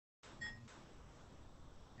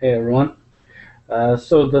Hey everyone.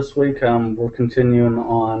 So this week we're continuing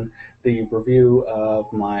on the review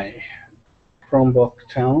of my Chromebook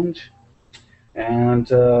challenge, and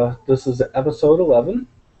this is episode 11.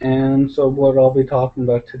 And so what I'll be talking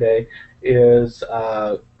about today is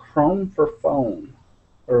Chrome for phone,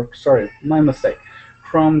 or sorry, my mistake,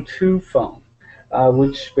 Chrome to phone,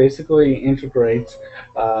 which basically integrates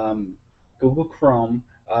um, Google Chrome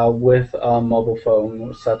with a mobile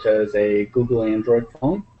phone, such as a Google Android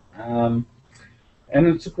phone. Um, and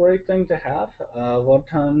it's a great thing to have. A lot of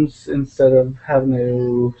times, instead of having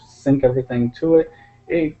to sync everything to it,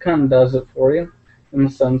 it kind of does it for you in the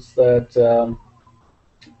sense that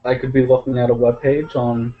I could be looking at a web page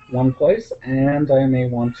on one place, and I may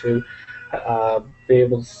want to be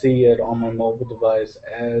able to see it on my mobile device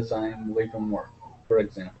as I'm leaving work, for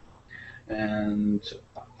example. And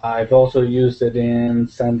I've also used it in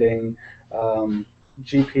sending um,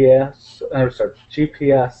 GPS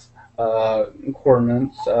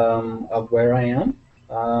coordinates of where I am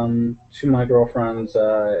to my girlfriend's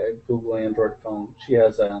Google Android phone. She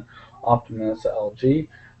has an Optimus LG.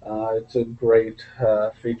 It's a great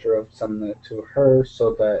feature of sending it to her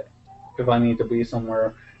so that if I need to be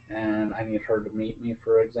somewhere and I need her to meet me,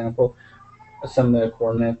 for example, I send the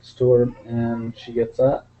coordinates to her and she gets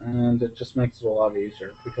that, and it just makes it a lot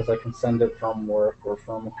easier because I can send it from work or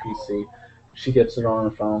from a PC. She gets it on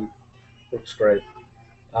her phone. Works great.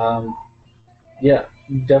 Um, yeah,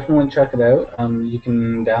 definitely check it out. You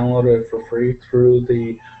can download it for free through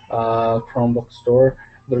the Chromebook store.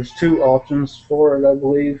 There's two options for it, I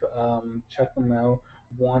believe. Check them out.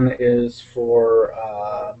 One is for,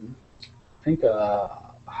 I think, a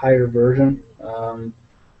higher version.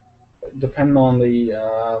 Depending on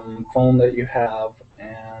the phone that you have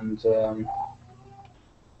and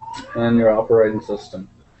your operating system.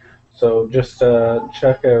 So just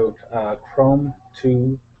check out Chrome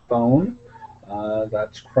to Phone.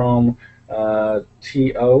 That's Chrome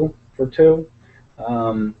TO for two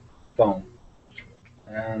phone.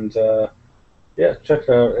 And yeah, check it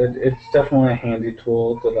out. It's definitely a handy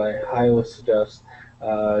tool that I highly suggest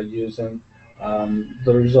using.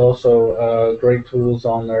 There's also great tools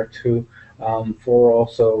on there too for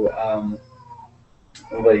also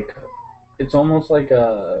like it's almost like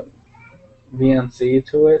a VNC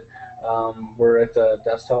to it, where it's a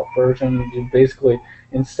desktop version. You basically,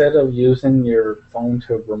 instead of using your phone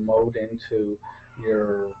to remote into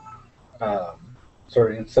your,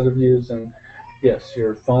 instead of using, yes,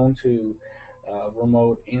 your phone to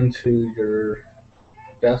remote into your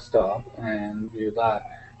desktop and view that,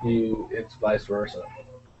 it's vice versa.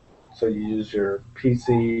 So you use your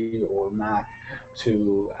PC or Mac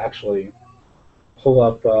to actually pull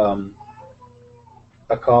up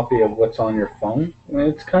a copy of what's on your phone.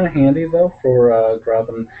 It's kind of handy though for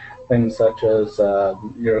grabbing things such as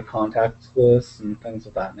your contacts list and things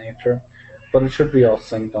of that nature. But it should be all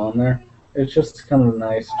synced on there. It's just kind of a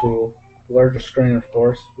nice tool. Larger screen, of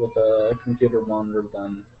course, with a computer monitor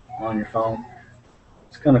than on your phone.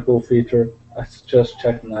 It's kind of cool feature. I suggest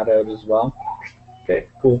checking that out as well. Okay,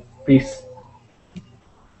 cool. Peace.